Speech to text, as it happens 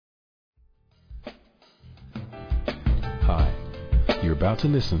about to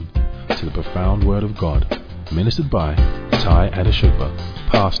listen to the profound Word of God ministered by Tai Adeshugba,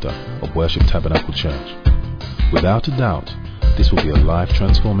 pastor of Worship Tabernacle Church. Without a doubt, this will be a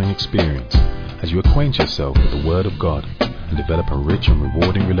life-transforming experience as you acquaint yourself with the Word of God and develop a rich and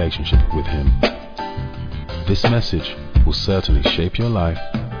rewarding relationship with Him. This message will certainly shape your life,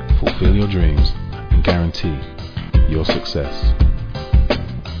 fulfill your dreams, and guarantee your success.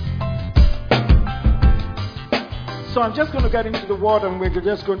 So I'm just going to get into the word and we're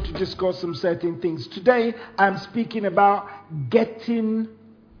just going to discuss some certain things. Today I'm speaking about getting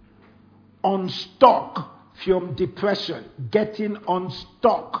unstuck from depression. Getting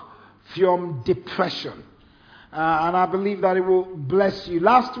unstuck from depression. And I believe that it will bless you.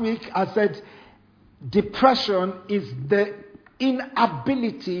 Last week I said depression is the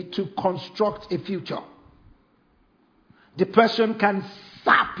inability to construct a future. Depression can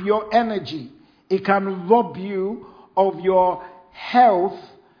sap your energy. It can rob you of your health,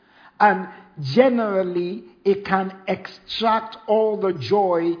 and generally it can extract all the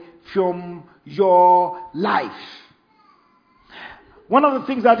joy from your life. One of the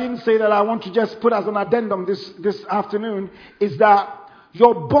things I didn't say that I want to just put as an addendum this afternoon is that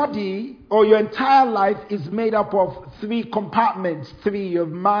your body or your entire life is made up of three compartments. Of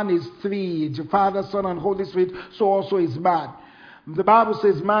man is three, the Father, Son, and Holy Spirit, so also is man. The Bible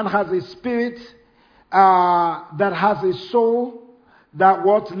says man has a spirit that has a soul that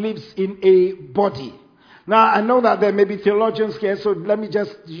lives in a body. Now, I know that there may be theologians here, so let me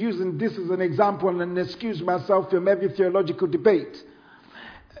just use this as an example and excuse myself from every theological debate.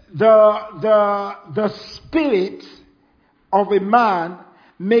 The spirit of a man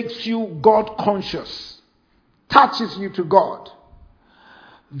makes you God conscious, touches you to God.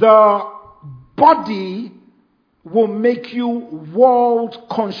 The body will make you world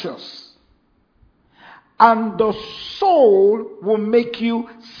conscious. And the soul will make you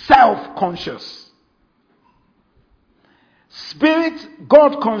self-conscious. Spirit,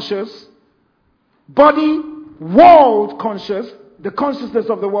 God-conscious. Body, world-conscious, the consciousness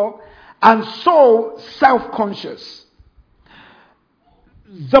of the world. And soul, self-conscious.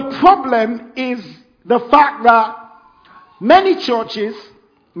 The problem is the fact that many churches,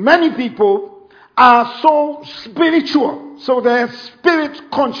 many people are so spiritual. So they're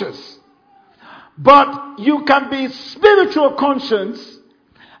spirit-conscious. But you can be spiritual conscious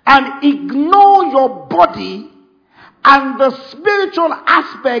and ignore your body, and the spiritual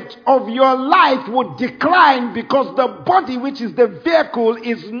aspect of your life would decline because the body, which is the vehicle,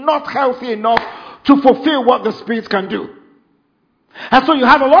 is not healthy enough to fulfill what the spirit can do. And so you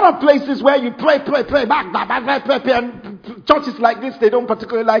have a lot of places where you pray, and churches like this, they don't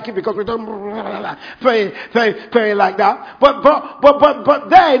particularly like it because we don't pray like that. But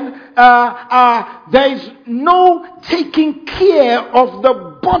then there is no taking care of the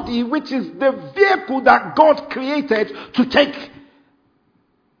body, which is the vehicle that God created to take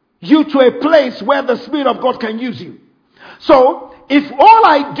you to a place where the Spirit of God can use you. So if all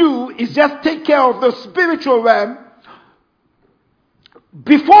I do is just take care of the spiritual realm,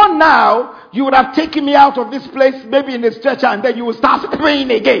 before now, you would have taken me out of this place, maybe in a stretcher, and then you will start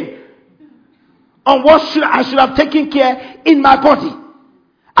praying again on what I should have taken care in my body.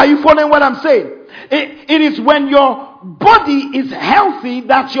 Are you following what I'm saying? It is when your body is healthy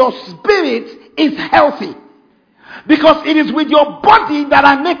that your spirit is healthy. Because it is with your body that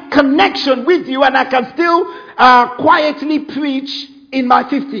I make connection with you, and I can still quietly preach in my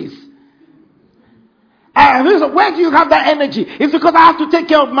 50s. Where do you have that energy? It's because I have to take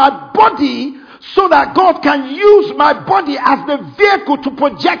care of my body so that God can use my body as the vehicle to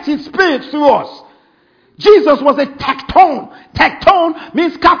project His Spirit through us. Jesus was a tecton. Tecton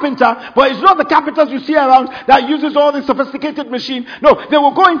means carpenter, but it's not the carpenters you see around that uses all this sophisticated machine. No, they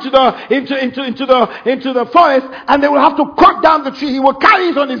will go into the forest and they will have to cut down the tree. He will carry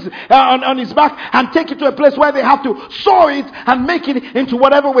it on his back and take it to a place where they have to saw it and make it into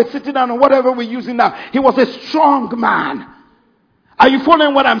whatever we're sitting on or whatever we're using now. He was a strong man. Are you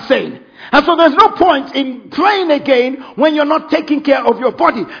following what I'm saying? And so there's no point in praying again when you're not taking care of your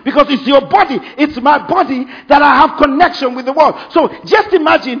body, because it's your body, it's my body that I have connection with the world. So just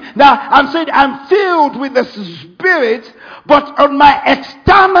imagine that I'm saying I'm filled with the Spirit, but on my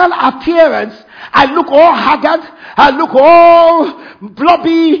external appearance, I look all haggard, I look all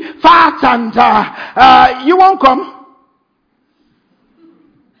blobby, fat, and you won't come.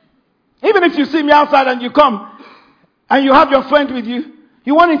 Even if you see me outside and you come, and you have your friend with you,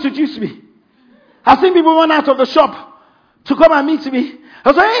 you won't introduce me. I've seen people run out of the shop to come and meet me.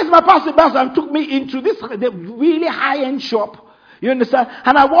 I said, hey, it's my pastor, and took me into this really high-end shop. You understand?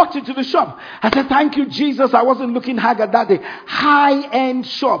 And I walked into the shop. I said, thank you, Jesus. I wasn't looking haggard that day. High-end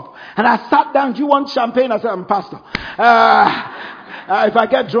shop. And I sat down. Do you want champagne? I said, I'm pastor. If I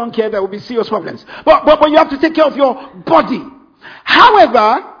get drunk here, there will be serious problems. But you have to take care of your body.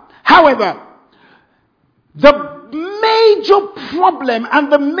 However, the major problem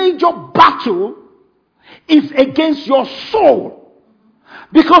and the major battle is against your soul.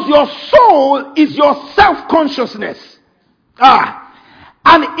 Because your soul is your self-consciousness.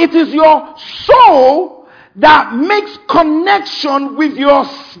 And it is your soul that makes connection with your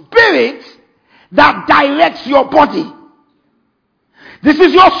spirit that directs your body. This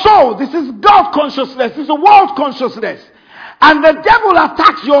is your soul. This is God consciousness. This is the world consciousness. And the devil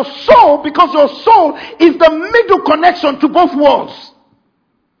attacks your soul because your soul is the middle connection to both worlds.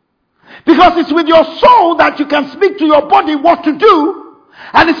 Because it's with your soul that you can speak to your body what to do.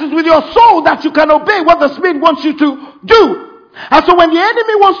 And it is with your soul that you can obey what the Spirit wants you to do. And so when the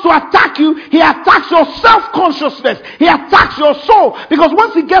enemy wants to attack you, he attacks your self-consciousness. He attacks your soul. Because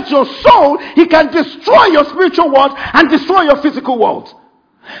once he gets your soul, he can destroy your spiritual world and destroy your physical world.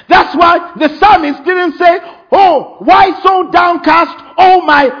 That's why the psalmist didn't say, oh, why so downcast, oh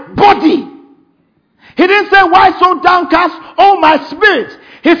my body? He didn't say, why so downcast, oh my spirit?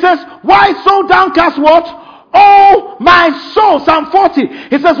 He says, why so downcast what? Oh my soul. Psalm 40.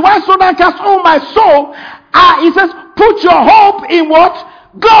 He says, why so downcast, oh my soul? He says, put your hope in what?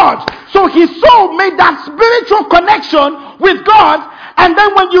 God. So his soul made that spiritual connection with God. And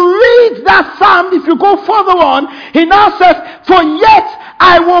then when you read that psalm, if you go further on, he now says, for yet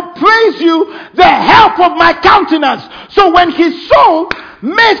I will praise you, the help of my countenance. So when his soul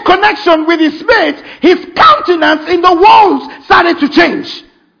made connection with his spirit, his countenance in the walls started to change.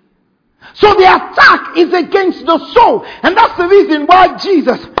 So the attack is against the soul. And that's the reason why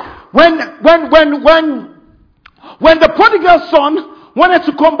Jesus, when the prodigal son wanted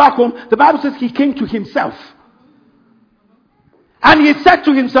to come back home, the Bible says he came to himself. And he said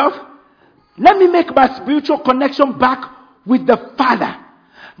to himself, let me make my spiritual connection back with the Father.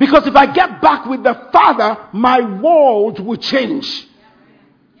 Because if I get back with the Father, my world will change.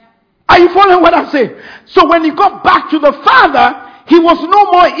 Are you following what I'm saying? So when he got back to the Father, he was no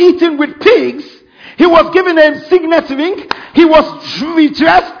more eating with pigs. He was given a signet ring. He was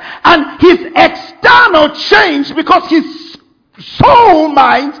redressed. And his external changed because his soul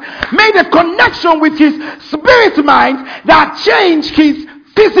mind made a connection with his spirit mind that changed his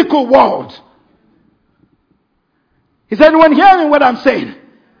physical world. Is anyone hearing what I'm saying?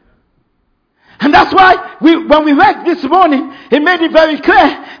 And that's why when we read this morning, it made it very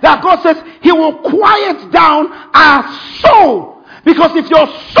clear that God says he will quiet down our soul. Because if your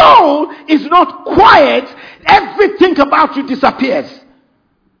soul is not quiet, everything about you disappears.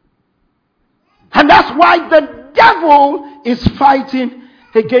 And that's why the devil is fighting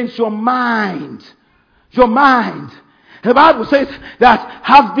against your mind. Your mind. The Bible says that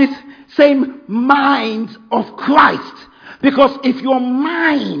have this same mind of Christ. Because if your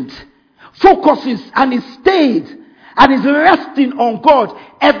mind focuses and is stayed and is resting on God,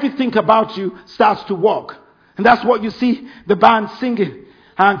 everything about you starts to work. And that's what you see the band singing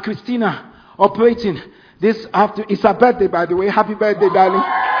and Christina operating. This after it's her birthday, by the way. Happy birthday, darling.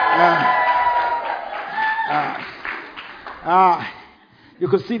 You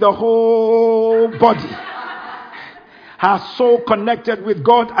could see the whole body. Her soul connected with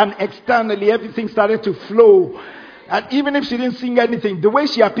God, and externally everything started to flow. And even if she didn't sing anything, the way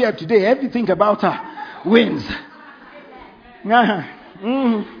she appeared today, everything about her wins.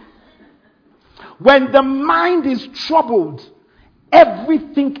 When the mind is troubled,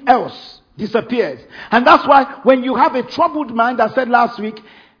 everything else disappears. And that's why when you have a troubled mind, I said last week,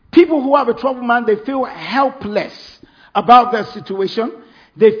 people who have a troubled mind, they feel helpless about their situation.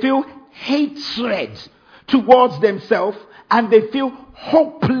 They feel hatred towards themselves, and they feel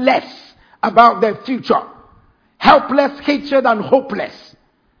hopeless about their future. Helpless, hatred, and hopeless.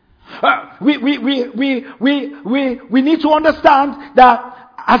 We need to understand that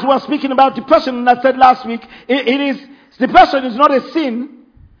as we are speaking about depression, and I said last week, depression is not a sin.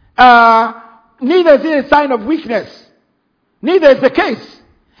 Neither is it a sign of weakness. Neither is the case.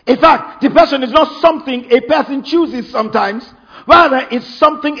 In fact, depression is not something a person chooses sometimes. Rather, it's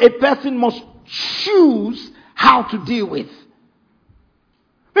something a person must choose how to deal with.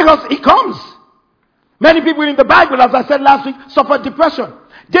 Because it comes. Many people in the Bible, as I said last week, suffered depression.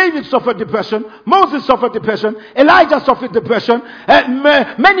 David suffered depression. Moses suffered depression. Elijah suffered depression.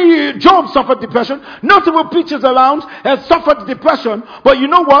 Job suffered depression. Notable preachers around suffered depression. But you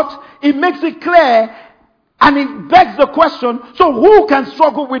know what? It makes it clear, and it begs the question, so who can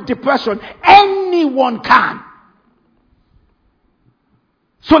struggle with depression? Anyone can.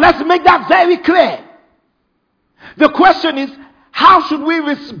 So let's make that very clear. The question is, how should we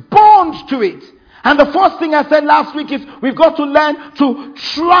respond to it? And the first thing I said last week is we've got to learn to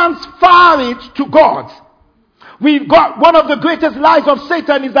transfer it to God. We've got one of the greatest lies of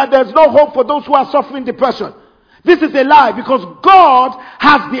Satan is that there's no hope for those who are suffering depression. This is a lie because God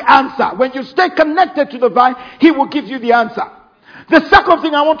has the answer. When you stay connected to the vine, He will give you the answer. The second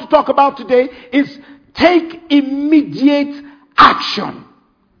thing I want to talk about today is take immediate action.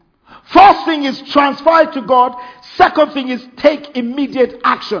 First thing is transfer it to God. Second thing is take immediate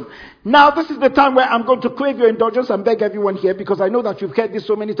action. Now, this is the time where I'm going to crave your indulgence and beg everyone here, because I know that you've heard this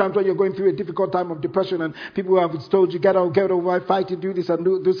so many times when you're going through a difficult time of depression and people have told you, get over it, fight it, do this and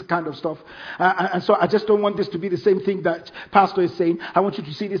do this kind of stuff. And so I just don't want this to be the same thing that Pastor is saying. I want you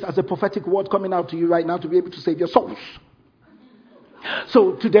to see this as a prophetic word coming out to you right now to be able to save your souls.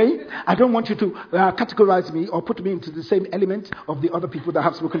 So today, I don't want you to categorize me or put me into the same element of the other people that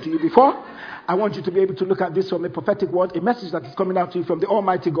have spoken to you before. I want you to be able to look at this from a prophetic word, a message that is coming out to you from the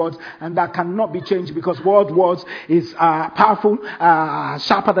Almighty God, and that cannot be changed because words is powerful,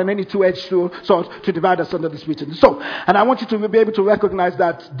 sharper than any two-edged sword to divide us under the spirit and the soul. And I want you to be able to recognize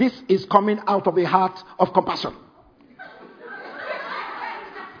that this is coming out of a heart of compassion.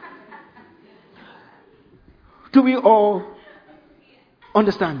 Do we all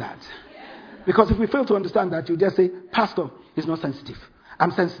understand that? Because if we fail to understand that, you just say, Pastor is not sensitive.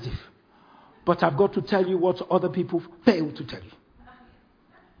 I'm sensitive. But I've got to tell you what other people fail to tell you.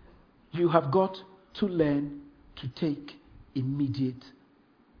 You have got to learn to take immediate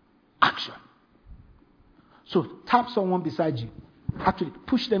action. So tap someone beside you. Actually,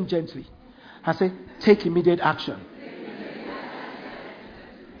 push them gently and say, take immediate action.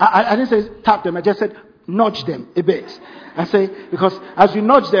 I didn't say tap them. I just said nudge them a bit. I say, because as you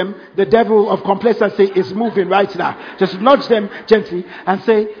nudge them, the devil of complacency is moving right now. Just nudge them gently and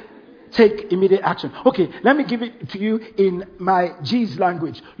say, take immediate action. Okay, let me give it to you in my G's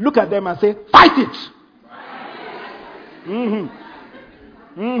language. Look at them and say, fight it.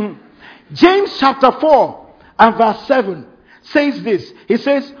 James chapter 4 and verse 7 says this. He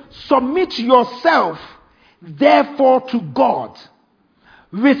says, submit yourself therefore to God.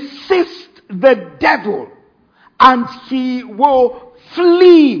 Resist the devil and he will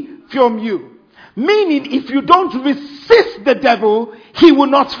flee from you. Meaning, if you don't resist the devil, he will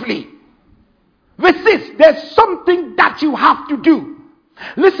not flee. Resist. There's something that you have to do.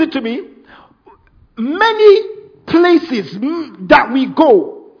 Listen to me. Many places that we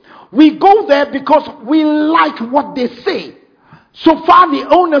go there because we like what they say. So far, the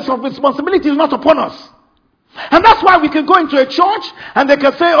onus of responsibility is not upon us. And that's why we can go into a church and they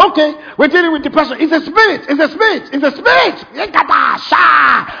can say, okay, we're dealing with depression. It's a spirit. It's a spirit. It's a spirit.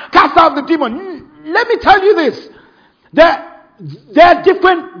 Cast out the demon. Let me tell you this. There are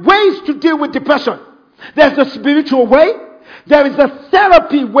different ways to deal with depression. There's the spiritual way. There is the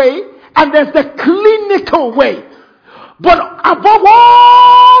therapy way. And there's the clinical way. But above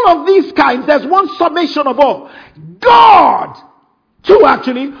all of these kinds, there's one summation of all. God, two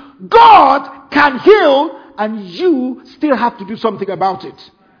actually, God can heal, and you still have to do something about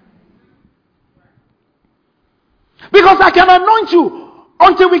it. Because I can anoint you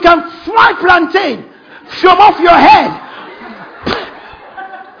until we can fry plantain from off your head.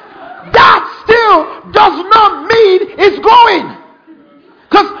 That still does not mean it's going.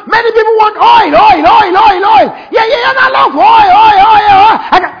 Because many people want oil. Yeah, I love oil.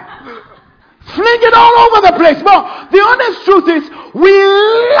 And fling it all over the place. But the honest truth is, we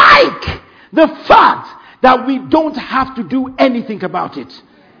like the fact that we don't have to do anything about it.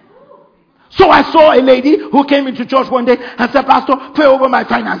 So I saw a lady who came into church one day and said, Pastor, pray over my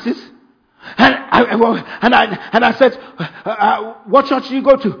finances. And I said, what church do you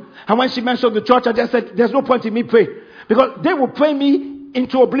go to? And when she mentioned the church, I just said, there's no point in me praying. Because they will pray me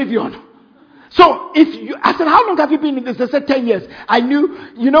into oblivion. So I said, how long have you been in this? They said 10 years. I knew,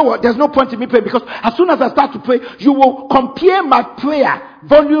 you know what, there's no point in me praying. Because as soon as I start to pray, you will compare my prayer,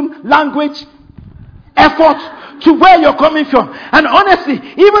 volume, language, effort to where you're coming from. And honestly,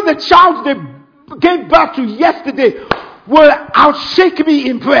 even the child they gave birth to yesterday will outshake me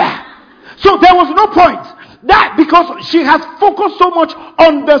in prayer. So there was no point. That because she has focused so much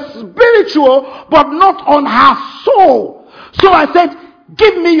on the spiritual but not on her soul. So I said,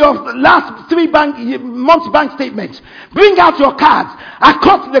 give me your last 3 months bank statements. Bring out your cards. I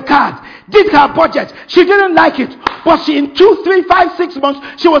cut the cards. Did her budget. She didn't like it. But in 2, 3, 5, 6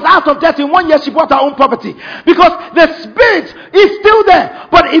 months, she was out of debt. In 1 year, she bought her own property. Because the spirit is still there.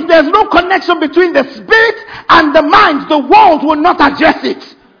 But if there's no connection between the spirit and the mind, the world will not address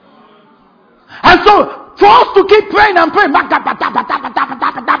it. And so, For us to keep praying and praying. God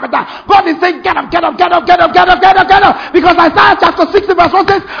is saying, get up. Because Isaiah chapter 60 verse 1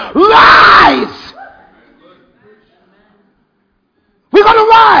 says, rise. We're going to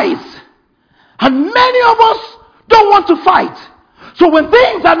rise. And many of us don't want to fight. So when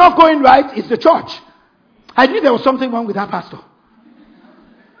things are not going right, it's the church. I knew there was something wrong with that pastor.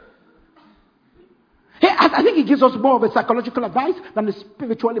 I think he gives us more of a psychological advice than a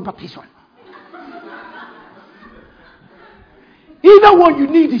spiritual impartation. Either one, you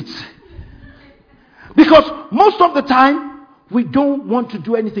need it. Because most of the time, we don't want to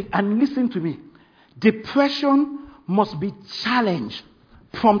do anything. And listen to me. Depression must be challenged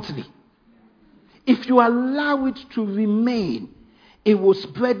promptly. If you allow it to remain, it will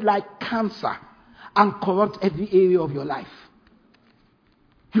spread like cancer and corrupt every area of your life.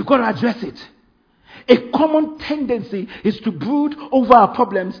 You've got to address it. A common tendency is to brood over our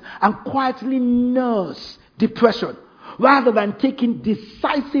problems and quietly nurse depression rather than taking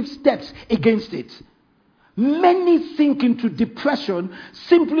decisive steps against it. Many sink into depression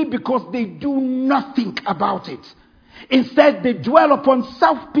simply because they do nothing about it. Instead, they dwell upon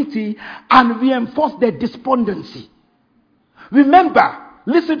self-pity and reinforce their despondency. Remember,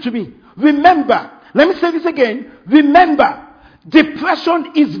 listen to me. Remember, let me say this again. Remember,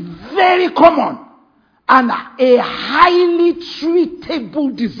 depression is very common and a highly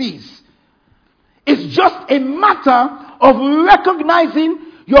treatable disease. It's just a matter of recognizing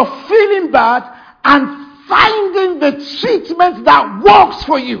you're feeling bad and finding the treatment that works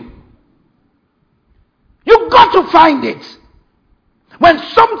for you. You've got to find it. When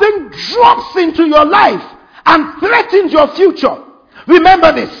something drops into your life and threatens your future,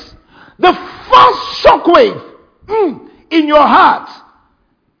 remember this. The first shockwave in your heart,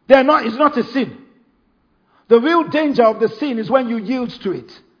 it's not a sin. The real danger of the sin is when you yield to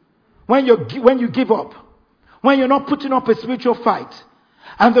it. When you give up. When you're not putting up a spiritual fight.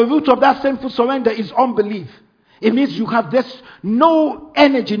 And the root of that sinful surrender is unbelief. It means you have no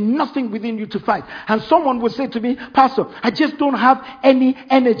energy, nothing within you to fight. And someone will say to me, Pastor, I just don't have any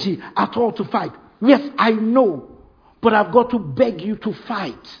energy at all to fight. Yes, I know. But I've got to beg you to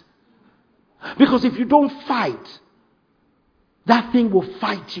fight. Because if you don't fight, that thing will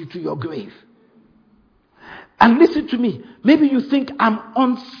fight you to your grave. And listen to me. Maybe you think I'm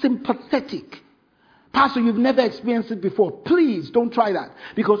unsympathetic. Pastor, you've never experienced it before. Please don't try that.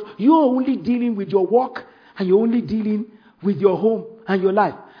 Because you're only dealing with your work and you're only dealing with your home and your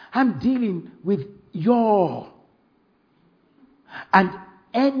life. I'm dealing with your. And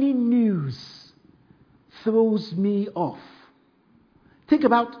any news throws me off. Think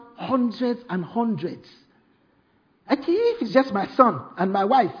about hundreds and hundreds. Actually, if it's just my son and my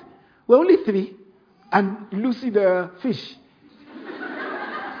wife, we're only 3. And Lucy the fish.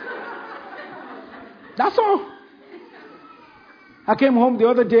 That's all. I came home the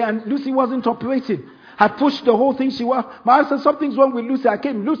other day and Lucy wasn't operating. I pushed the whole thing. My wife said, something's wrong with Lucy. I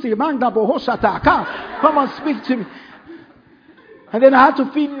came, Lucy, come and speak to me. And then I had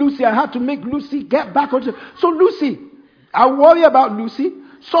to feed Lucy. I had to make Lucy get back on. So Lucy, I worry about Lucy.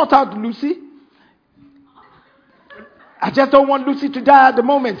 Sort out Lucy. I just don't want Lucy to die at the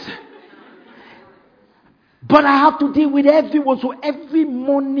moment. But I have to deal with everyone. So every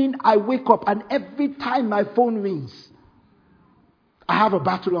morning I wake up and every time my phone rings, I have a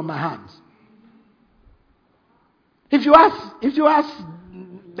battle on my hands. If you ask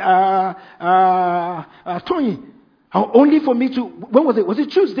Tony, only for me to, when was it? Was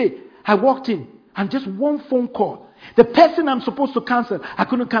it Tuesday? I walked in and just one phone call. The person I'm supposed to cancel, I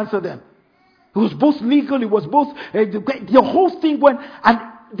couldn't cancel them. It was both legal, it was both, the whole thing went, and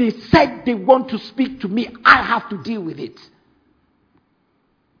they said they want to speak to me. I have to deal with it.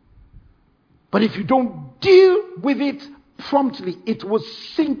 But if you don't deal with it promptly, it will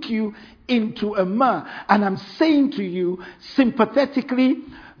sink you into a mire. And I'm saying to you, sympathetically,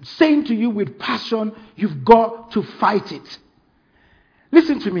 saying to you with passion, you've got to fight it.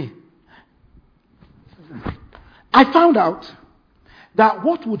 Listen to me. I found out that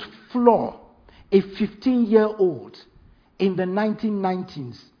what would floor a 15-year-old in the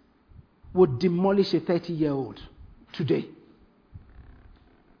 1990s would demolish a 30-year-old today.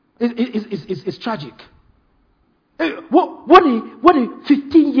 It's tragic. What a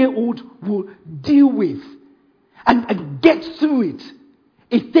 15-year-old will deal with and get through it,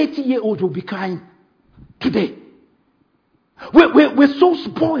 a 30-year-old will be crying today. We're so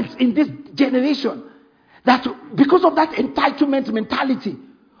spoiled in this generation that because of that entitlement mentality,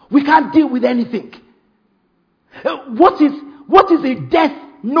 we can't deal with anything. What is a death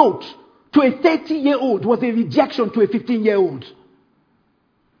note to a 30-year-old was a rejection to a 15-year-old.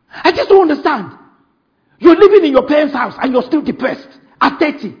 I just don't understand. You're living in your parents' house and you're still depressed at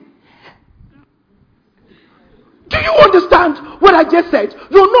 30. Do you understand what I just said?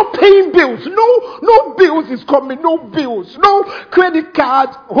 You're not paying bills. No bills is coming. No bills. No credit card,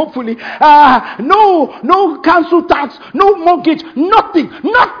 hopefully. No council tax. No mortgage. Nothing.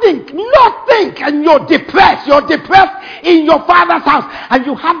 And you're depressed. You're depressed in your father's house. And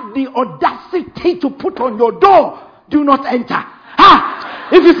you have the audacity to put on your door, do not enter.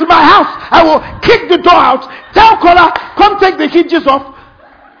 If it's my house, I will kick the door out. Tell Kola, come take the hinges off.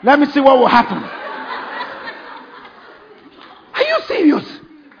 Let me see what will happen. Are you serious?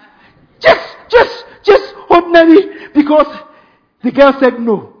 Just ordinary because the girl said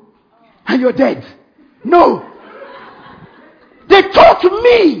no. And you're dead. No. They taught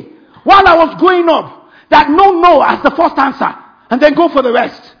me while I was growing up that no as the first answer. And then go for the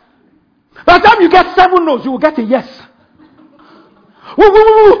rest. By the time you get 7 no's, you will get a yes.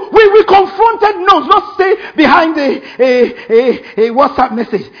 We confronted no's, not stay behind a WhatsApp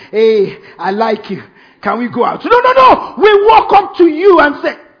message. I like you. Can we go out? No. We walk up to you and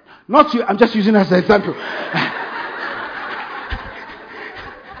say, not you, I'm just using as an example.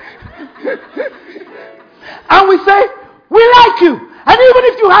 And we say, we like you. And even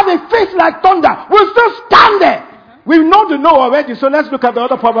if you have a face like thunder, we'll still stand there. We know the no already, so let's look at the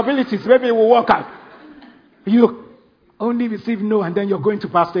other probabilities. Maybe it will work out. You only receive no, and then you're going to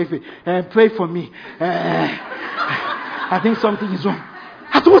Pastor Efe. Pray for me. I think something is wrong.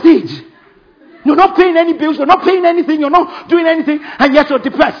 At what age? You're not paying any bills, you're not paying anything, you're not doing anything, and yet you're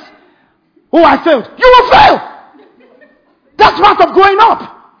depressed. Oh, I failed. You will fail. That's part of growing up.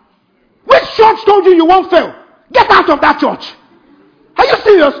 Which church told you won't fail? Get out of that church. Are you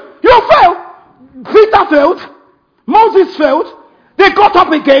serious? You'll fail. Peter failed. Moses failed. They got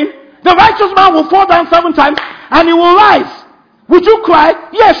up again. The righteous man will fall down 7 times and he will rise. Would you cry?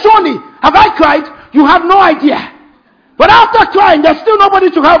 Yes, surely. Have I cried? You have no idea. But after crying, there's still nobody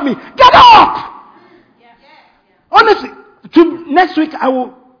to help me. Get up! Honestly, next week I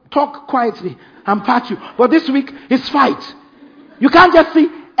will talk quietly and pat you. But this week is fight. You can't just see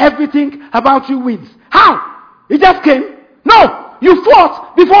everything about you wins. How? It just came. No, you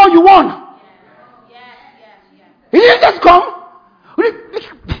fought before you won. It didn't just come. Where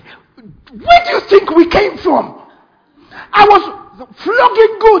do you think we came from? I was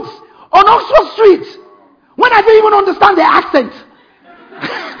flogging goods on Oxford Street when I didn't even understand their accent.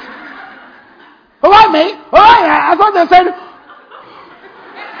 Alright, mate. Alright, I thought they said.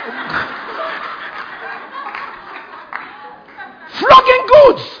 Flogging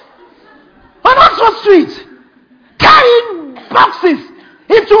goods on Oxford Street, carrying boxes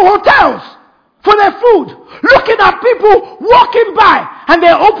into hotels for their food, looking at people walking by and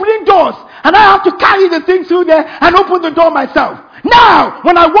they're opening doors, and I have to carry the thing through there and open the door myself. Now,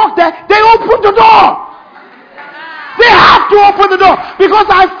 when I walk there, they open the door. They have to open the door because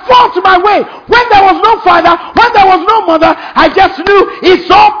I fought my way. When there was no father, when there was no mother, I just knew it's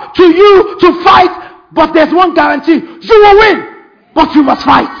up to you to fight. But there's one guarantee: you will win, but you must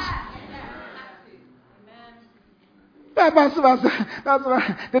fight.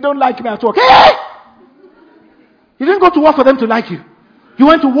 They don't like me at work. Hey! You didn't go to work for them to like you. You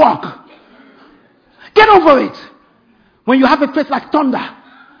went to work. Get over it. When you have a face like thunder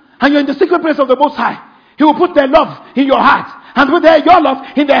and you're in the secret place of the Most High, He will put their love in your heart and put your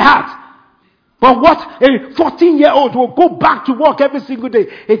love in their heart. But what a 14-year-old will go back to work every single day,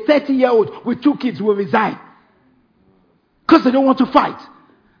 a 30-year-old with 2 kids will resign because they don't want to fight.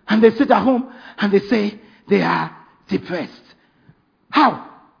 And they sit at home and they say they are depressed. How?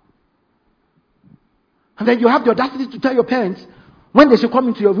 And then you have the audacity to tell your parents when they should come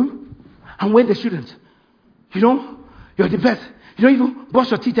into your room and when they shouldn't. You're depressed. You don't even brush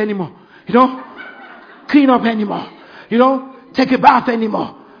your teeth anymore. You don't clean up anymore. You don't take a bath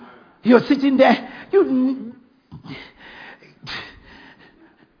anymore. You're sitting there.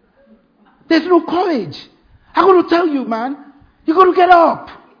 There's no courage. I'm going to tell you, man. You got to get up.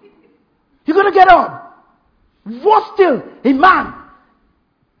 You got to get up. Worse still, a man,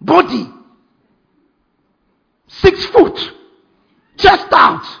 body, 6 foot, chest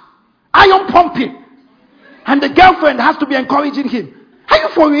out, iron pumping, and the girlfriend has to be encouraging him. Are you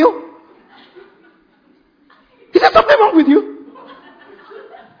for real? Is there something wrong with you?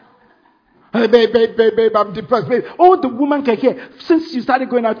 Hey, babe, I'm depressed, babe. Oh, the woman can hear. Since you started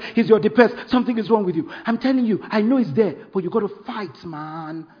going out, you're depressed. Something is wrong with you. I'm telling you, I know it's there, but you got to fight,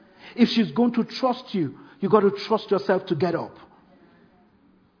 man. If she's going to trust you, you got to trust yourself to get up.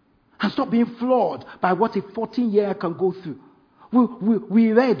 And stop being flawed by what a 14-year can go through.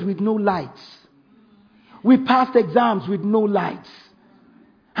 We read with no lights. We passed exams with no lights.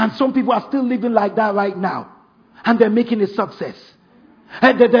 And some people are still living like that right now. And they're making a success.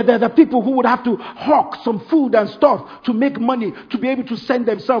 And the people who would have to hawk some food and stuff to make money to be able to send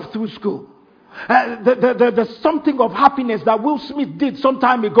themselves through school. There's something of happiness that Will Smith did some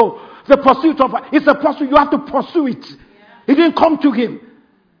time ago. The pursuit of it's a pursuit. You have to pursue it. It didn't come to him.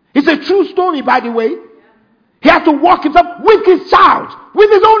 It's a true story, by the way. He had to walk himself with his child, with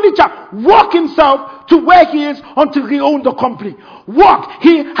his only child, walk himself to where he is until he owned the company. Walk.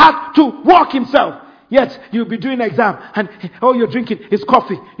 He had to walk himself. Yet you'll be doing an exam and all you're drinking is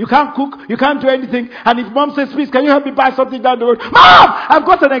coffee. You can't cook, you can't do anything. And if mom says, please, can you help me buy something down the road? Mom, I've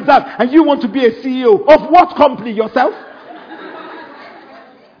got an exam. And you want to be a CEO of what company? Yourself?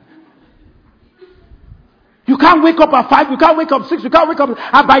 You can't wake up at 5, you can't wake up 6, you can't wake up.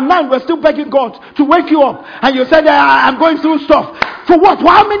 And by 9, we're still begging God to wake you up. And you said, I'm going through stuff. For what?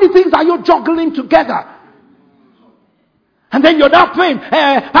 How many things are you juggling together? And then you're now praying,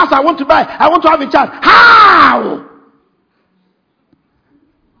 Pastor, I want to have a child. How?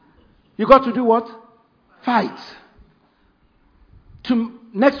 You got to do what? Fight.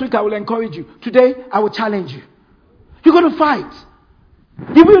 Next week I will encourage you. Today I will challenge you. You got to fight.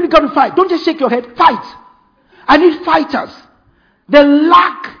 You really got to fight. Don't just shake your head. Fight. I need fighters.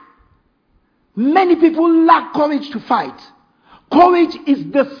 Many people lack courage to fight. Courage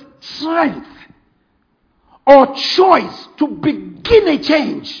is the strength or choice to begin a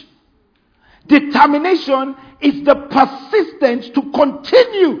change. Determination is the persistence to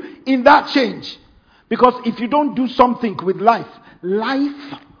continue in that change. Because if you don't do something with life,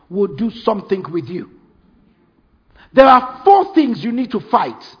 life will do something with you. There are 4 things you need to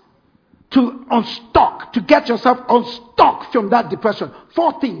fight to unstuck, to get yourself unstuck from that depression.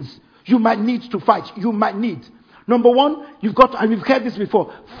 4 things you might need to fight. You might need. Number 1, you've got, and we've heard this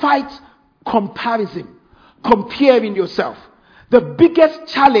before, fight comparison. Comparing yourself. The biggest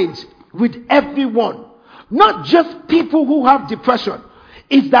challenge with everyone, not just people who have depression,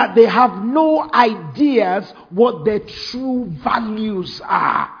 is that they have no ideas what their true values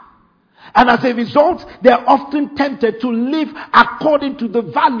are. And as a result, they're often tempted to live according to the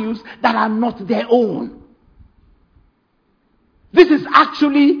values that are not their own. This is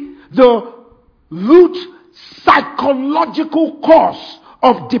actually the root psychological cause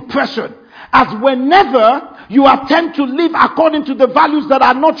of depression. As whenever you attempt to live according to the values that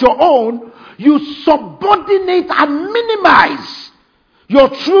are not your own, you subordinate and minimize your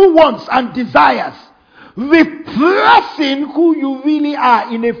true wants and desires, repressing who you really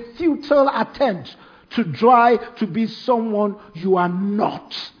are in a futile attempt to try to be someone you are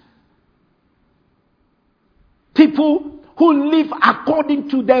not. People who live according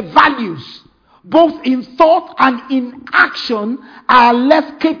to their values, both in thought and in action, are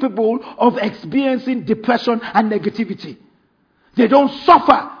less capable of experiencing depression and negativity. They don't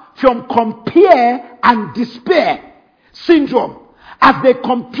suffer from compare and despair syndrome as they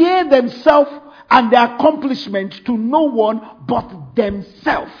compare themselves and their accomplishments to no one but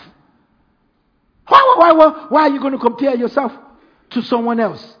themselves. Why are you going to compare yourself to someone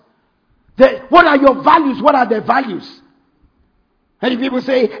else? What are your values? What are their values? And people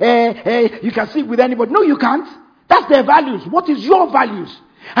say, you can sleep with anybody. No, you can't. That's their values. What is your values?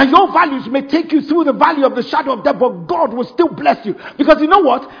 And your values may take you through the valley of the shadow of death, but God will still bless you. Because you know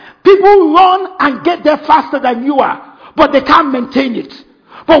what? People run and get there faster than you are, but they can't maintain it.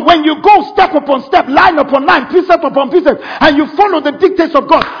 But when you go step upon step, line upon line, precept upon precept, and you follow the dictates of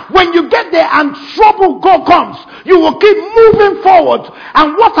God, when you get there and trouble God comes, you will keep moving forward.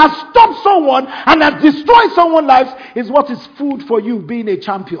 And what has stopped someone and has destroyed someone's life is what is food for you being a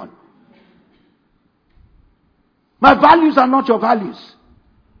champion. My values are not your values.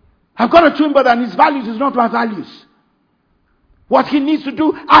 I've got a twin brother and his values is not my values. What he needs to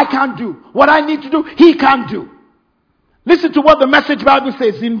do, I can't do. What I need to do, he can't do. Listen to what the Message Bible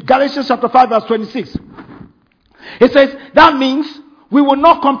says in Galatians chapter 5 verse 26. It says, that means we will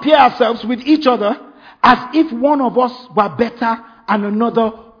not compare ourselves with each other as if one of us were better and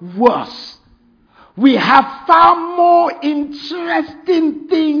another worse. We have far more interesting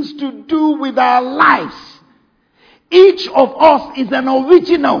things to do with our lives. Each of us is an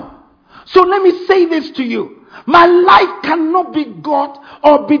original. So let me say this to you. My life cannot be got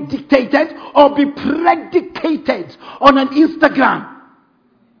or be dictated or be predicated on an Instagram.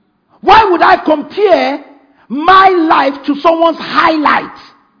 Why would I compare my life to someone's highlight?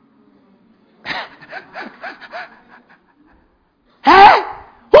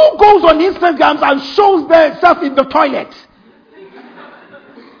 Who goes on Instagram and shows themselves in the toilet?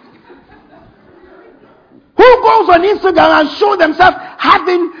 Who goes on Instagram and shows themselves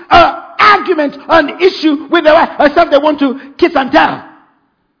having an argument, an issue with their wife, except they want to kiss and tell?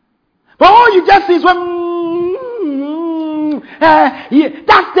 But all you just see is when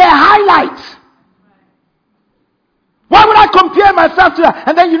that's their highlight. Why would I compare myself to that?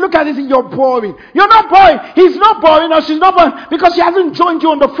 And then you look at it and you're boring. You're not boring. He's not boring or she's not boring because she hasn't joined you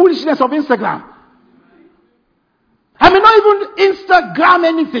on the foolishness of Instagram. I may not even Instagram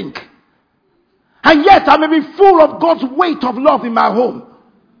anything. And yet I may be full of God's weight of love in my home.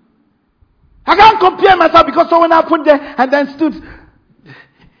 I can't compare myself because someone I put there and then stood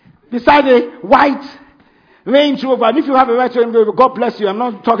beside a white Range Rover. And if you have a white Range Rover, God bless you. I'm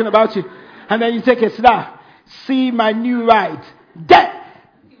not talking about you. And then you take a snap. See my new ride. Debt.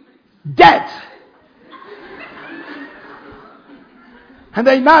 And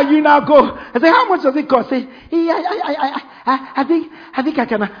then you now go and say, how much does it cost? Say, I think I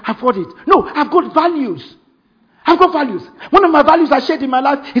can afford it. No, I've got values. One of my values I shared in my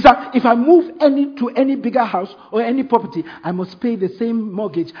life is that if I move to any bigger house or any property, I must pay the same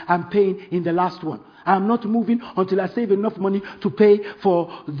mortgage I'm paying in the last one. I'm not moving until I save enough money to pay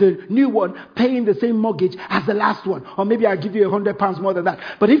for the new one, paying the same mortgage as the last one. Or maybe I'll give you £100 more than that.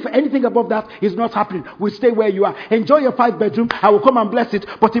 But if anything above that is not happening, we'll stay where you are. Enjoy your 5-bedroom. I will come and bless it.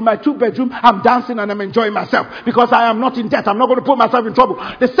 But in my 2-bedroom, I'm dancing and I'm enjoying myself because I am not in debt. I'm not going to put myself in trouble.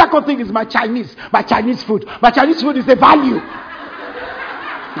 The second thing is my Chinese food. My Chinese food is a value.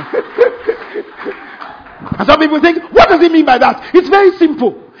 And some people think, what does it mean by that? It's very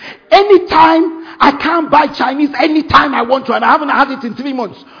simple. Anytime I can't buy Chinese anytime I want to, and I haven't had it in 3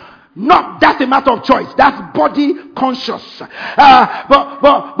 months. That's a matter of choice. That's body conscious. But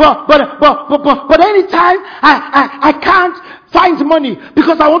anytime I can't find money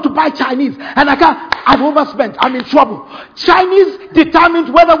because I want to buy Chinese and I've overspent. I'm in trouble. Chinese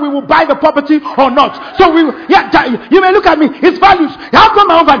determines whether we will buy the property or not. So you may look at me. It's values. How come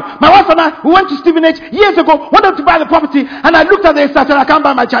my own value? My wife and I, we went to Stephen H. years ago, wanted to buy the property, and I looked at the estate and I can't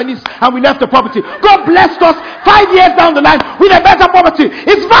buy my Chinese, and we left the property. God blessed us 5 years down the line with a better property.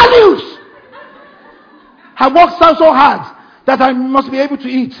 It's values. I worked so hard that I must be able to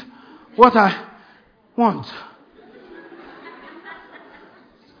eat what I want.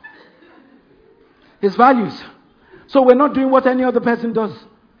 It's values. So we're not doing what any other person does.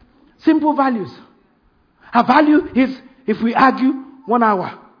 Simple values. A value is if we argue 1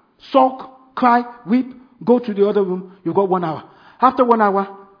 hour, sulk, cry, weep, go to the other room, you've got 1 hour. After 1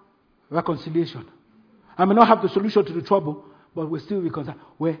 hour, reconciliation. I may not have the solution to the trouble, but we're still reconciled.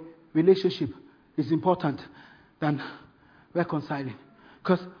 Where relationship is important than reconciling.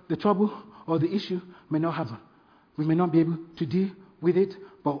 Because the trouble or the issue may not happen. We may not be able to deal with it,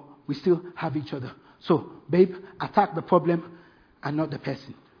 but we still have each other. So, babe, attack the problem and not the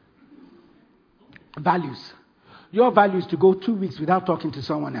person. Values. Your value is to go 2 weeks without talking to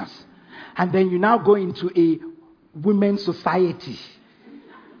someone else. And then you now go into a women's society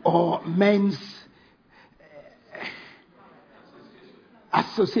or men's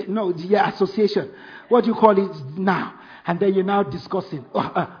association. What do you call it now? And then you're now discussing.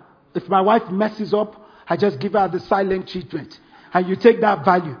 If my wife messes up, I just give her the silent treatment. And you take that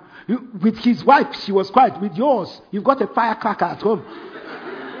value. With his wife, she was quiet. With yours, you've got a firecracker at home.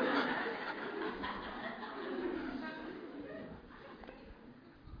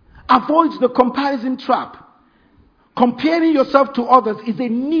 Avoid the comparison trap. Comparing yourself to others is a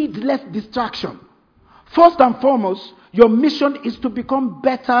needless distraction. First and foremost, your mission is to become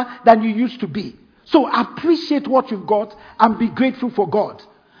better than you used to be. So appreciate what you've got and be grateful for God.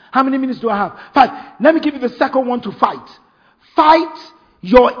 How many minutes do I have? 5. Let me give you the second one to fight. Fight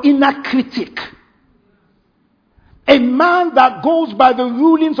your inner critic. A man that goes by the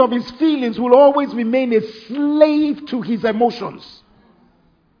rulings of his feelings will always remain a slave to his emotions.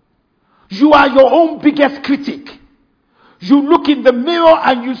 You are your own biggest critic. You look in the mirror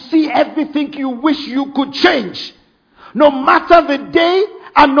and you see everything you wish you could change. No matter the day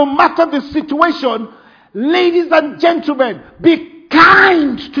and no matter the situation, ladies and gentlemen, be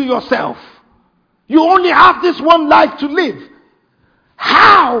kind to yourself. You only have this one life to live.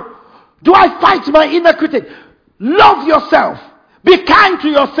 How do I fight my inner critic? Love yourself. Be kind to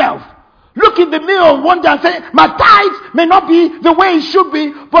yourself. Look in the mirror and wonder and say, my tithes may not be the way it should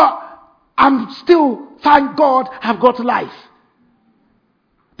be, but I'm still, thank God, I've got life.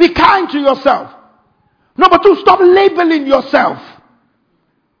 Be kind to yourself. Number 2, stop labeling yourself.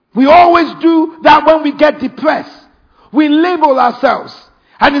 We always do that when we get depressed. We label ourselves.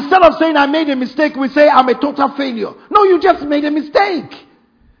 And instead of saying I made a mistake, we say I'm a total failure. No, you just made a mistake.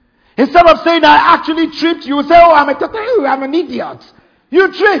 Instead of saying I actually tripped, you will say, oh, I'm an idiot.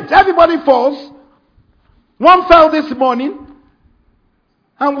 You tripped. Everybody falls. One fell this morning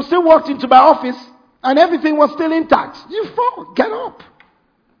and we still walked into my office and everything was still intact. You fall. Get up.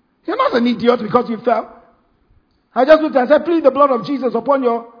 You're not an idiot because you fell. I just looked and said, plead the blood of Jesus upon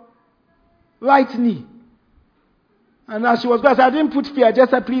your right knee. And as she was there, I didn't put fear. I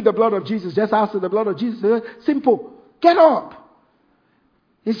just said, plead the blood of Jesus. Just ask for the blood of Jesus. Simple. Get up.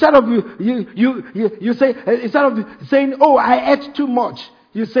 Instead of you say, instead of saying, oh, I ate too much,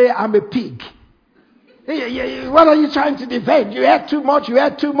 you say, I'm a pig. What are you trying to defend? You ate too much, you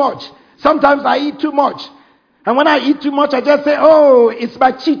ate too much. Sometimes I eat too much. And when I eat too much, I just say, oh, it's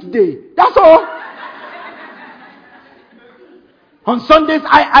my cheat day. That's all. On Sundays,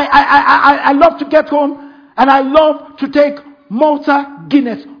 I love to get home and I love to take Malta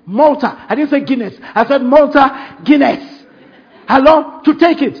Guinness. Malta. I didn't say Guinness. I said Malta Guinness. I love to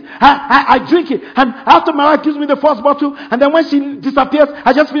take it. I drink it. And after my wife gives me the first bottle, and then when she disappears,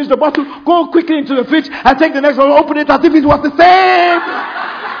 I just finish the bottle, go quickly into the fridge, and take the next one, open it as if it was the same.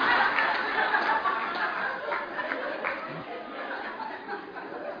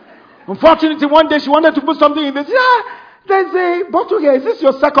 Unfortunately, one day she wanted to put something in this. Yeah, there's a bottle here. Is this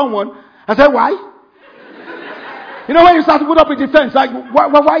your second one? I said, why? You know when you start to put up a defense, like, why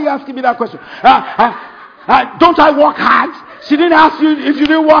are you asking me that question? Don't I work hard? She didn't ask you if you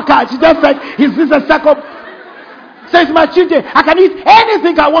didn't work hard. She just said, is this a second? Says my cheat day. I can eat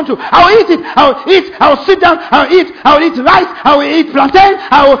anything I want to. I'll eat it. I'll sit down. I'll eat rice. I'll eat plantain.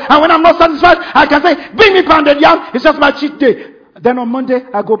 And when I'm not satisfied, I can say, bring me pounded yam. It's just my cheat day. Then on Monday,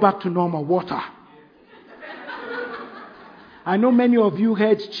 I go back to normal water. I know many of you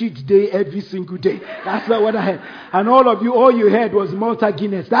had cheat day every single day. That's not what I had. And all of you, all you had was Malta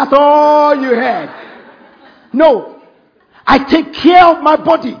Guinness. That's all you had. No. I take care of my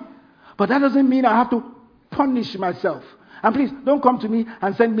body. But that doesn't mean I have to punish myself. And please, don't come to me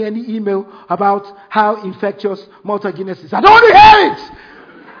and send me any email about how infectious Malta Guinness is. I don't want to hear it.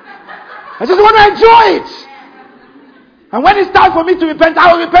 I just want to enjoy it. And when it's time for me to repent,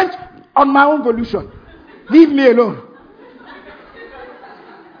 I will repent on my own volition. Leave me alone.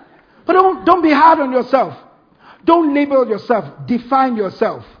 But don't be hard on yourself. Don't label yourself. Define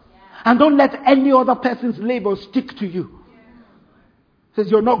yourself. And don't let any other person's label stick to you.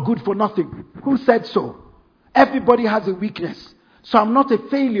 Says you're not good for nothing. Who said so? Everybody has a weakness. So I'm not a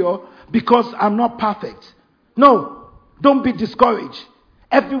failure because I'm not perfect. No, don't be discouraged.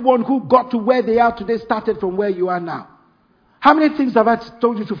 Everyone who got to where they are today started from where you are now. How many things have I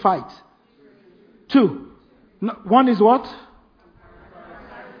told you to fight? 2. One is what?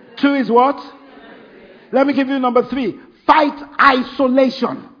 2 is what? Let me give you number 3. Fight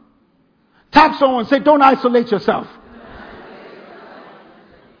isolation. Tap someone, say, don't isolate yourself.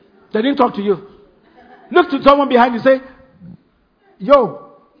 They didn't talk to you. Look to someone behind you, say,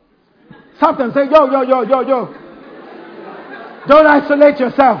 yo. Something, say, yo. Don't isolate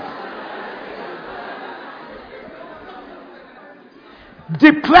yourself.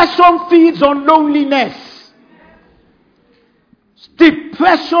 Depression feeds on loneliness.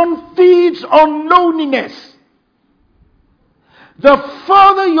 Depression feeds on loneliness. The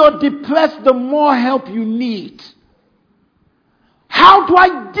further you're depressed, the more help you need. How do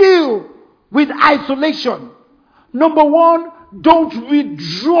I deal with isolation? Number 1, don't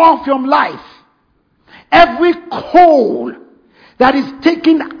withdraw from life. Every coal that is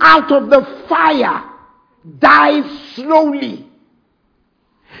taken out of the fire dies slowly.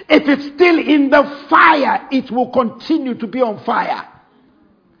 If it's still in the fire, it will continue to be on fire.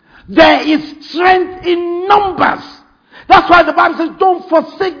 There is strength in numbers. That's why the Bible says, don't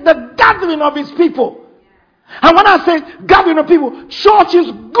forsake the gathering of his people. And when I say gathering of people, church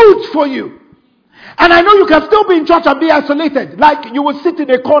is good for you. And I know you can still be in church and be isolated. Like you will sit in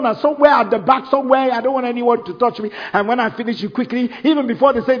a corner somewhere at the back, somewhere. I don't want anyone to touch me. And when I finish, you quickly, even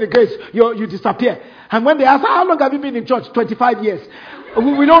before they say the grace, you disappear. And when they ask, how long have you been in church? 25 years.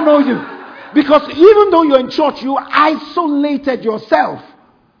 We don't know you. Because even though you're in church, you isolated yourself.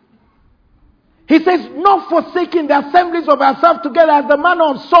 He says, not forsaking the assemblies of ourselves together as the manner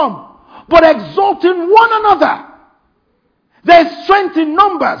of some, but exalting one another. There is strength in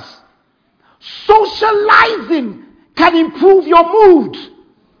numbers. Socializing can improve your mood.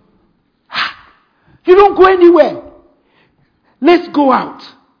 You don't go anywhere. Let's go out.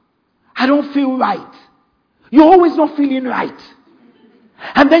 I don't feel right. You're always not feeling right.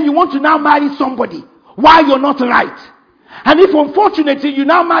 And then you want to now marry somebody while you're not right. And if unfortunately you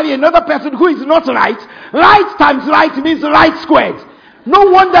now marry another person who is not right, right times right means right squared. No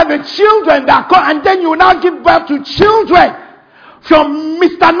wonder the children that come, and then you now give birth to children from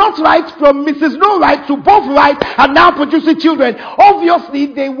Mr. Not Right, from Mrs. No Right to both right, and now producing children. Obviously,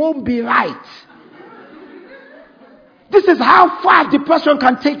 they won't be right. This is how far depression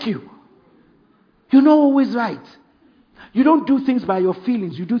can take you. You're not always right. You don't do things by your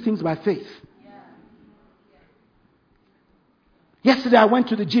feelings. You do things by faith. Yesterday I went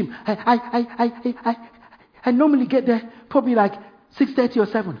to the gym. I normally get there probably like 6:30 or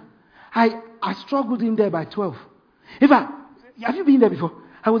 7. I struggled in there by 12. In fact, have you been there before?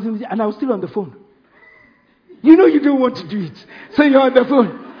 I was still on the phone. You know you don't want to do it. So you're on the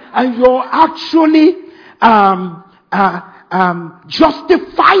phone. And you're actually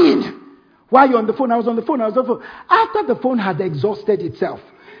justifying while you're on the phone. I was on the phone. After the phone had exhausted itself,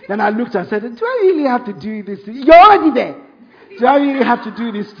 then I looked and said, do I really have to do this? You're already there. Do I really have to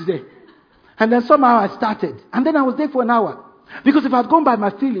do this today? And then somehow I started. And then I was there for an hour. Because if I'd gone by my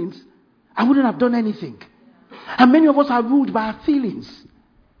feelings, I wouldn't have done anything. And many of us are ruled by our feelings.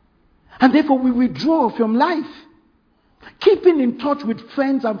 And therefore we withdraw from life. Keeping in touch with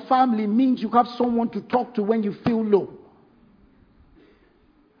friends and family means you have someone to talk to when you feel low.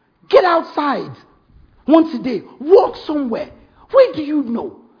 Get outside once a day. Walk somewhere. Where do you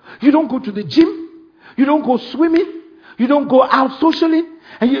know? You don't go to the gym. You don't go swimming. You don't go out socially.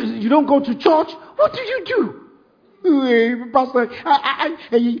 And you don't go to church. What do you do? Pastor, I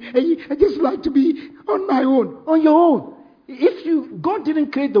just like to be on my own. On your own. God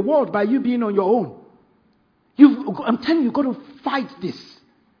didn't create the world by you being on your own. I'm telling you, you've got to fight this.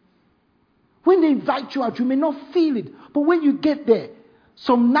 When they invite you out, you may not feel it. But when you get there,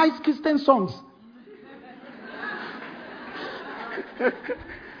 some nice Christian songs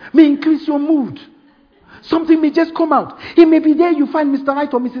may increase your mood. Something may just come out. It may be there you find Mr.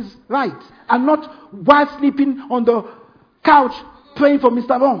 Right or Mrs. Right, and not while sleeping on the couch praying for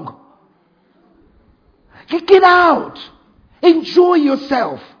Mr. Wrong. Get out. Enjoy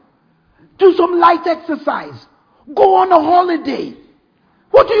yourself. Do some light exercise. Go on a holiday.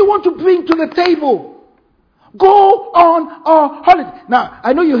 What do you want to bring to the table? Go on a holiday. Now,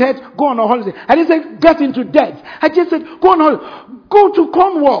 I know you heard go on a holiday. I didn't say get into debt. I just said go on a holiday. Go to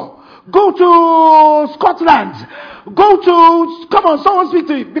Cornwall. Go to Scotland. Come on, someone speak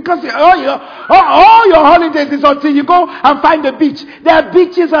to me. Because all your holidays is until you go and find a beach. There are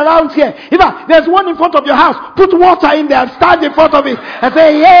beaches around here. In fact, there's one in front of your house. Put water in there and stand in front of it and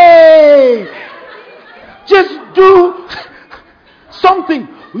say, yay! Just do something.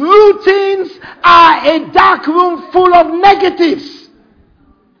 Routines are a dark room full of negatives.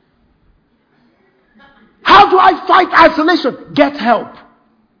 How do I fight isolation? Get help.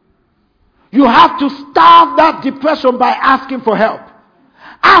 You have to starve that depression by asking for help.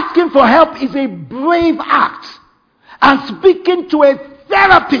 Asking for help is a brave act. And speaking to a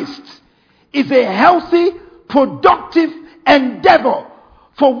therapist is a healthy, productive endeavor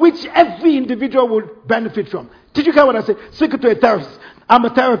for which every individual will benefit from. Did you hear what I said? Speaking to a therapist. I'm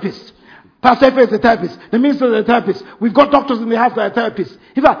a therapist. Pastor Efe is a therapist. The minister is a therapist. We've got doctors in the house that are therapists.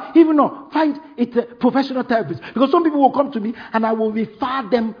 In fact, even though, find a professional therapist. Because some people will come to me and I will refer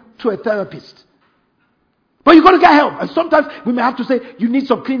them to a therapist. But you've got to get help. And sometimes we may have to say, you need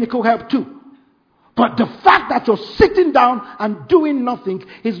some clinical help too. But the fact that you're sitting down and doing nothing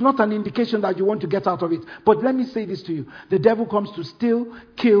is not an indication that you want to get out of it. But let me say this to you. The devil comes to steal,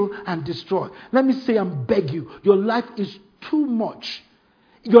 kill, and destroy. Let me say and beg you, your life is too much.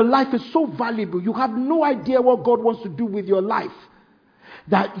 Your life is so valuable. You have no idea what God wants to do with your life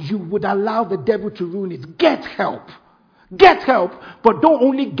that you would allow the devil to ruin it. Get help. Get help, but don't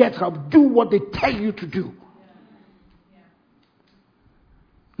only get help. Do what they tell you to do.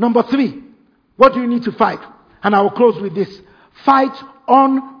 Number 3, what do you need to fight? And I will close with this. Fight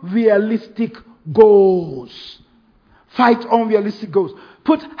unrealistic goals. Fight unrealistic goals.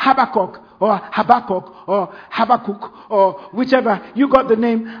 Put Habakkuk or Habakkuk or whichever. You got the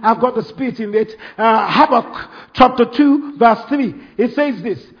name. I've got the spirit in it. Habakkuk chapter 2 verse 3. It says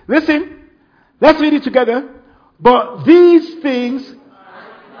this. Listen. Let's read it together. But these things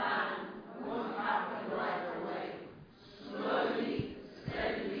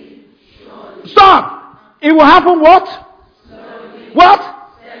stop. It will happen what? Slowly. What?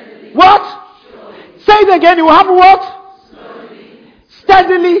 Steadily. What? Surely. Say it again. It will happen what? Slowly.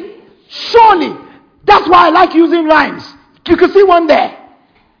 Steadily. Surely. That's why I like using rhymes. You can see one there.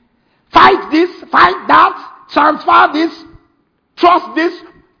 Fight this, fight that, transfer this, trust this,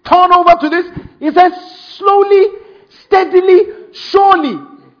 turn over to this. It says slowly, steadily, surely.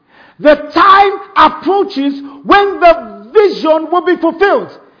 The time approaches when the vision will be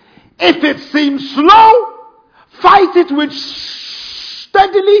fulfilled. If it seems slow, fight it with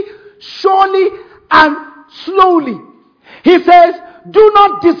steadily, surely, and slowly. He says, do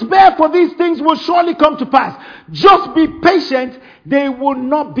not despair, for these things will surely come to pass. Just be patient. They will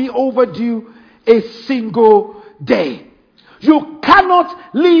not be overdue a single day. You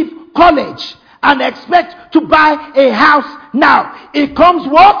cannot leave college and expect to buy a house now. It comes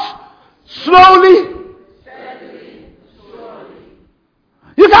what? Slowly.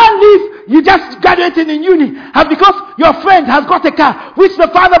 You can't leave. You just graduated in uni, and because your friend has got a car which the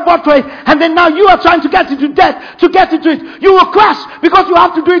father bought for it, and then now you are trying to get into debt to get into it, you will crash because you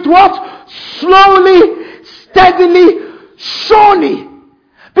have to do it what? Slowly, steadily, surely.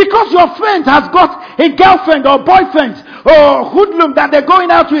 Because your friend has got a girlfriend or boyfriend or hoodlum that they're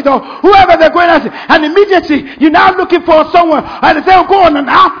going out with, or whoever they're going out with, and immediately you're now looking for someone, and they say, oh, go on an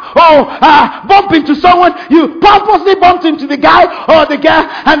app or bump into someone. You purposely bumped into the guy or the girl,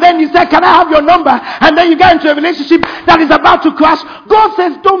 and then you say, can I have your number? And then you get into a relationship that is about to crash. God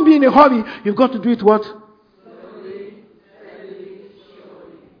says, don't be in a hurry. You've got to do it what? Slowly, steadily,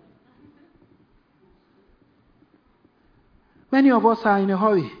 surely. Many of us are in a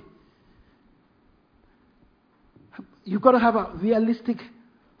hurry. You've got to have a realistic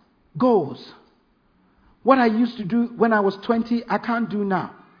goals. What I used to do when I was 20, I can't do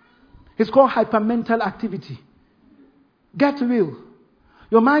now. It's called hypermental activity. Get real.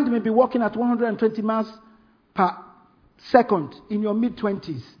 Your mind may be working at 120 miles per second in your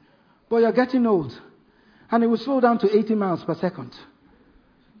mid-20s, but you're getting old, and it will slow down to 80 miles per second.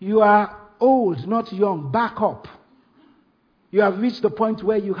 You are old, not young. Back up. You have reached the point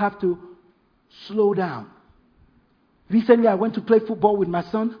where you have to slow down. Recently, I went to play football with my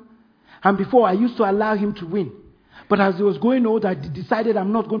son, and before I used to allow him to win. But as he was growing old, I decided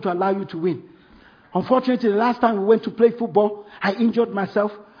I'm not going to allow you to win. Unfortunately, the last time we went to play football, I injured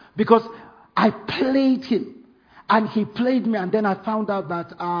myself because I played him, and he played me, and then I found out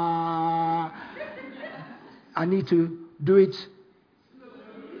that I need to do it.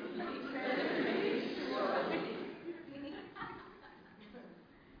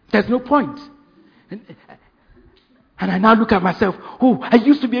 There's no point. And I now look at myself, oh, I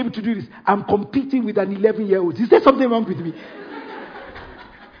used to be able to do this. I'm competing with an 11-year-old. Is there something wrong with me?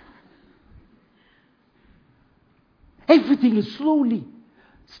 Everything is slowly,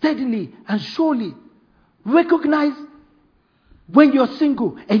 steadily, and surely. Recognize when you're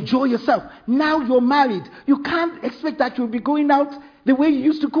single, enjoy yourself. Now you're married. You can't expect that you'll be going out the way you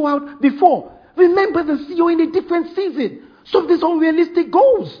used to go out before. Remember that you're in a different season. Stop these unrealistic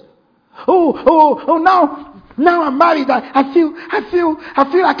goals. Now I'm married. I feel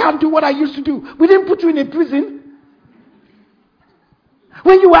I can't do what I used to do. We didn't put you in a prison.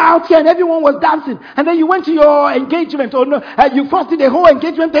 When you were out here and everyone was dancing, and then you went to your engagement, or no, you first did a whole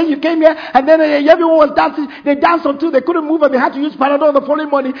engagement, then you came here, and then everyone was dancing. They danced until they couldn't move, and they had to use Panadol the following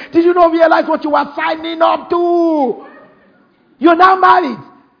morning. Did you not realize what you were signing up to? You're now married.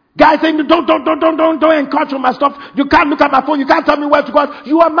 Guys saying, don't encourage my stuff. You can't look at my phone. You can't tell me where to go.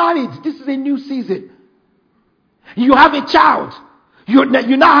 You are married. This is a new season. You have a child. You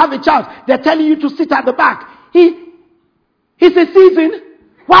now have a child. They're telling you to sit at the back. It's a season.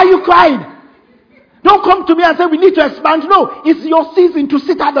 Why are you crying? Don't come to me and say we need to expand. No, it's your season to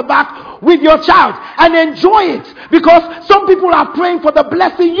sit at the back with your child and enjoy it. Because some people are praying for the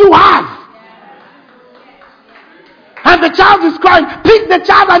blessing you have. And the child is crying. Pick the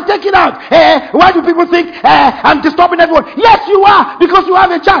child and take it out. Why do people think I'm disturbing everyone? Yes, you are, because you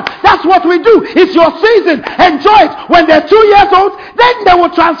have a child. That's what we do. It's your season. Enjoy it. When they're 2 years old, then they will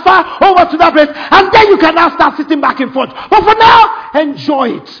transfer over to that place, and then you can now start sitting back and forth. But for now,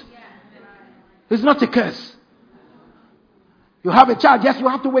 enjoy it. It's not a curse. You have a child. Yes, you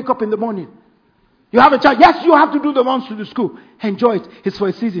have to wake up in the morning. You have a child. Yes, you have to do the runs to the school. Enjoy it. It's for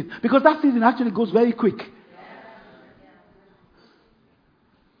a season, because that season actually goes very quick.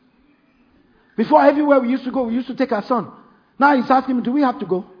 Before, everywhere we used to go, we used to take our son. Now he's asking me, do we have to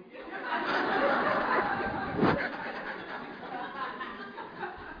go?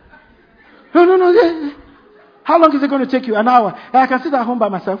 No. How long is it going to take you? An hour. I can sit at home by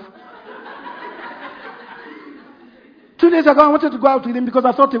myself. 2 days ago, I wanted to go out with him because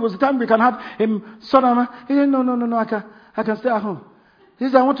I thought it was the time we can have him. Son, he said, no, I can stay at home. He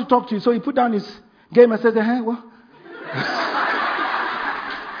said, I want to talk to you. So he put down his game and said, what?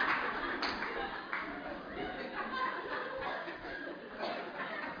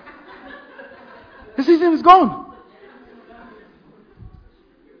 The season is gone.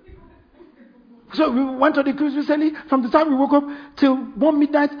 So we went on the cruise recently. From the time we woke up till 1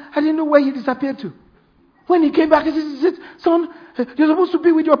 midnight, I didn't know where he disappeared to. When he came back, he said, son, you're supposed to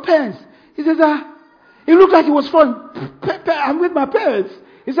be with your parents. He says, it looked like he was fun. I'm with my parents.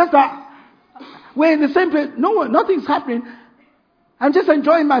 He says that we're in the same place. Nothing's happening. I'm just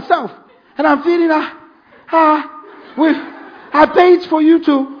enjoying myself. And I'm feeling, I paid for you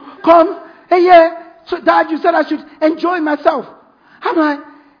to come. Hey, yeah. So, Dad, you said I should enjoy myself. I'm like,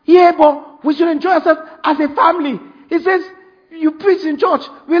 Yeah, but we should enjoy ourselves as a family. He says, you preach in church,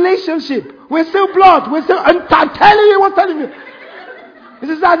 relationship. We're still blood. I'm telling you what's telling you. He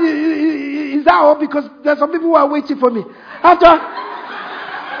says, is that all? Because there's some people who are waiting for me. After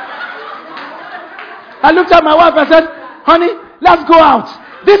I looked at my wife and said, honey, let's go out.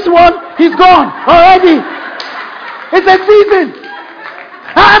 This one, he's gone already. It's a season.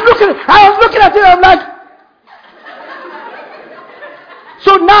 I was looking at it, I'm like,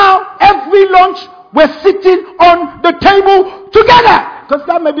 so now every lunch we're sitting on the table together. Because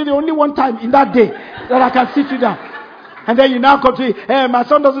that may be the only one time in that day that I can sit you down. And then you now come to me, hey, my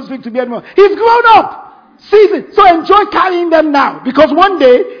son doesn't speak to me anymore. He's grown up. Season. So enjoy carrying them now. Because one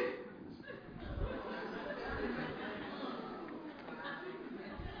day,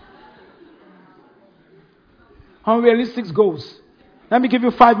 unrealistic goals. Let me give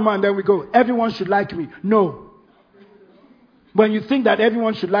you 5 more and then we go. Everyone should like me. No. When you think that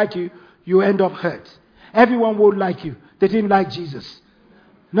everyone should like you, you end up hurt. Everyone won't like you. They didn't like Jesus.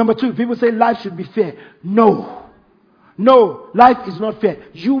 Number 2, people say life should be fair. No. No, life is not fair.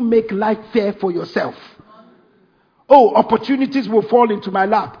 You make life fair for yourself. Oh, opportunities will fall into my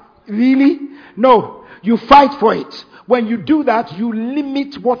lap. Really? No. You fight for it. When you do that, you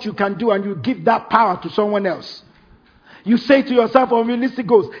limit what you can do and you give that power to someone else. You say to yourself, unrealistic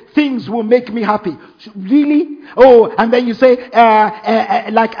goals, things will make me happy. Really? Oh, and then you say,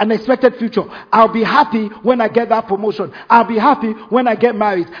 like an expected future. I'll be happy when I get that promotion. I'll be happy when I get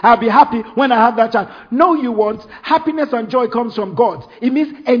married. I'll be happy when I have that child. No, you won't. Happiness and joy comes from God. It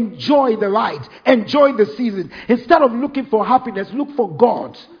means enjoy the ride. Enjoy the season. Instead of looking for happiness, look for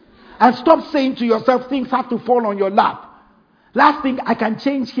God. And stop saying to yourself, things have to fall on your lap. Last thing, I can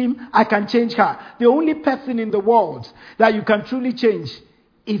change him, I can change her. The only person in the world that you can truly change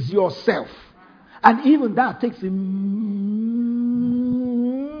is yourself. And even that takes immense,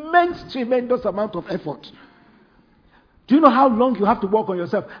 tremendous amount of effort. Do you know how long you have to work on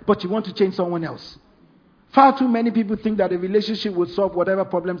yourself, but you want to change someone else? Far too many people think that a relationship will solve whatever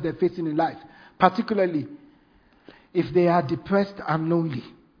problems they're facing in life, particularly if they are depressed and lonely.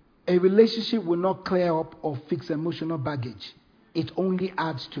 A relationship will not clear up or fix emotional baggage. It only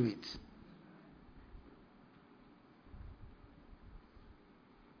adds to it.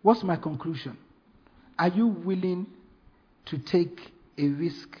 What's my conclusion? Are you willing to take a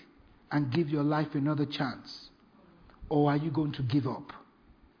risk and give your life another chance? Or are you going to give up?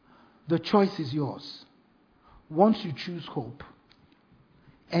 The choice is yours. Once you choose hope,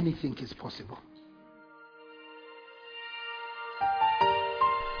 anything is possible.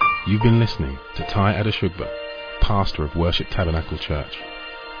 You've been listening to Tai Adeshugba, pastor of Worship Tabernacle Church.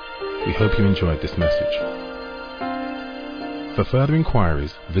 We hope you enjoyed this message. For further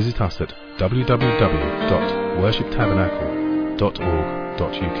inquiries, visit us at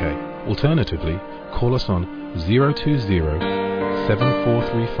www.worshiptabernacle.org.uk. Alternatively, call us on 020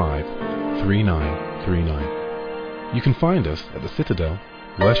 7435 3939. You can find us at the Citadel,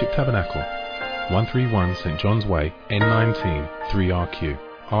 Worship Tabernacle, 131 St John's Way, N19 3RQ.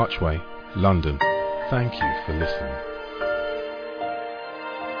 Archway, London. Thank you for listening.